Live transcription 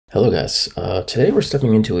Hello guys, today we're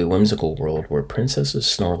stepping into a whimsical world where princesses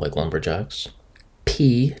snore like lumberjacks,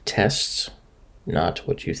 pea tests, not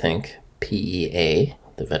what you think, PEA,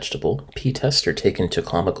 the vegetable, pea tests are taken to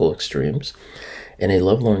comical extremes, and a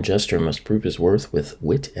lovelorn jester must prove his worth with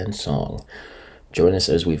wit and song. Join us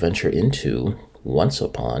as we venture into Once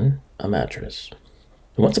Upon a Mattress.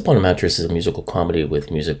 Once Upon a Mattress is a musical comedy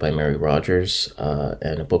with music by Mary Rogers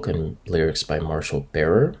and a book and lyrics by Marshall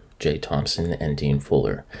Barer, Jay Thompson, and Dean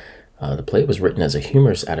Fuller. The play was written as a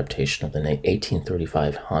humorous adaptation of the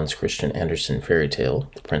 1835 Hans Christian Andersen fairy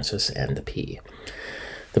tale, The Princess and the Pea.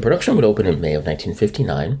 The production would open in May of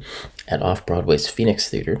 1959 at Off-Broadway's Phoenix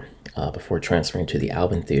Theater before transferring to the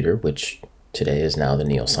Albin Theater, which today is now the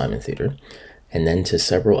Neil Simon Theater, and then to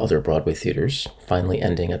several other Broadway theaters, finally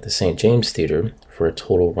ending at the St. James Theater for a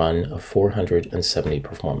total run of 470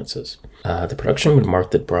 performances. The production would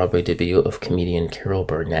mark the Broadway debut of comedian Carol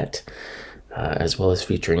Burnett, as well as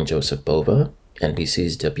featuring Joseph Bova,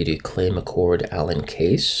 NBC's deputy Clay McCord Alan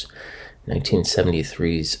Case,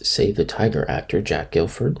 1973's Save the Tiger actor Jack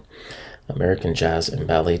Gilford, American jazz and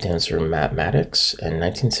ballet dancer Matt Maddox, and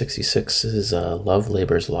 1966's Love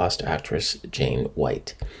Labor's Lost actress Jane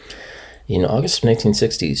White. In August of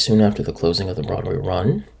 1960, soon after the closing of the Broadway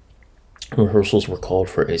run, rehearsals were called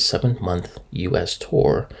for a 7-month U.S.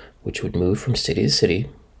 tour, which would move from city to city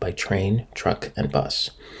by train, truck, and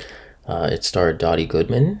bus. It starred Dottie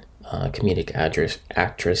Goodman, comedic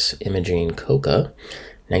actress Imogene Coca,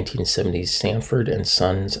 1970s Sanford and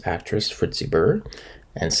Sons actress Fritzi Burr,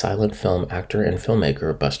 and silent film actor and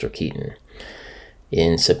filmmaker Buster Keaton.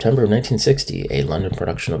 In September of 1960, a London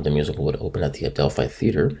production of the musical would open at the Adelphi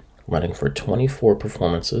Theatre, running for 24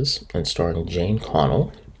 performances and starring Jane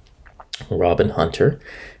Connell, Robin Hunter,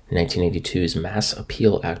 1982's mass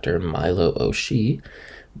appeal actor Milo O'Shea,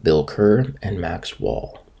 Bill Kerr, and Max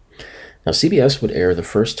Wall. Now, CBS would air the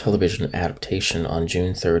first television adaptation on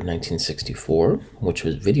June 3rd, 1964, which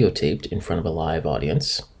was videotaped in front of a live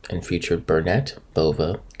audience and featured Burnett,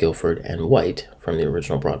 Bova, Gilford, and White from the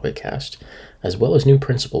original Broadway cast, as well as new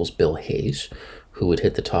principals Bill Hayes, who would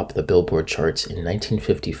hit the top of the Billboard charts in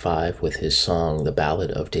 1955 with his song The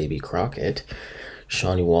Ballad of Davy Crockett,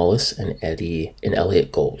 Shawnee Wallace, and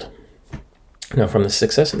Elliott Gould. Now, from the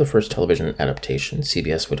success of the first television adaptation,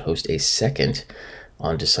 CBS would host a second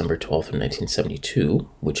on December 12th of 1972,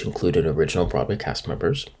 which included original Broadway cast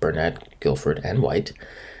members Burnett, Gilford, and White,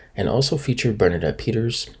 and also featured Bernadette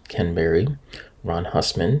Peters, Ken Berry, Ron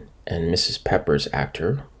Hussman, and Mrs. Pepper's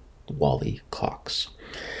actor Wally Cox.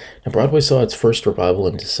 Now, Broadway saw its first revival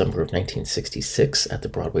in December of 1966 at the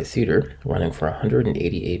Broadway Theater, running for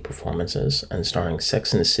 188 performances and starring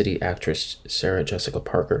Sex and the City actress Sarah Jessica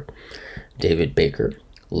Parker, David Baker,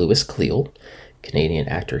 Louis Cleal, Canadian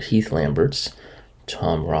actor Heath Lamberts,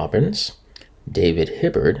 Tom Robbins, David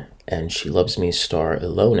Hibbard, and She Loves Me star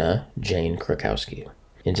Ilona Jane Krakowski.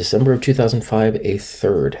 In December of 2005, a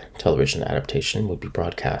third television adaptation would be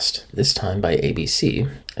broadcast, this time by ABC,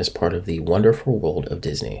 as part of The Wonderful World of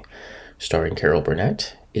Disney, starring Carol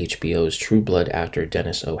Burnett, HBO's True Blood actor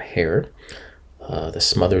Dennis O'Hare, the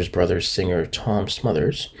Smothers Brothers singer Tom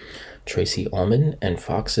Smothers, Tracy Ullman, and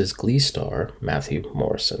Fox's Glee star Matthew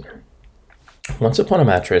Morrison. Once Upon a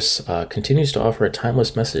Mattress continues to offer a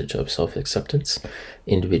timeless message of self-acceptance,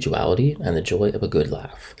 individuality, and the joy of a good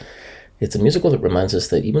laugh. It's a musical that reminds us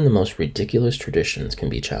that even the most ridiculous traditions can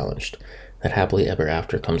be challenged, that happily ever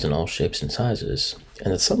after comes in all shapes and sizes,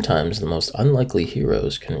 and that sometimes the most unlikely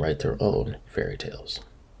heroes can write their own fairy tales.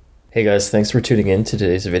 Hey guys, thanks for tuning in to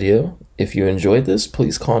today's video. If you enjoyed this,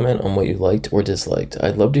 please comment on what you liked or disliked.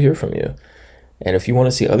 I'd love to hear from you. And if you want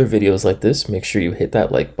to see other videos like this, make sure you hit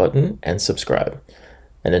that like button and subscribe.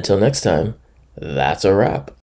 And until next time, that's a wrap.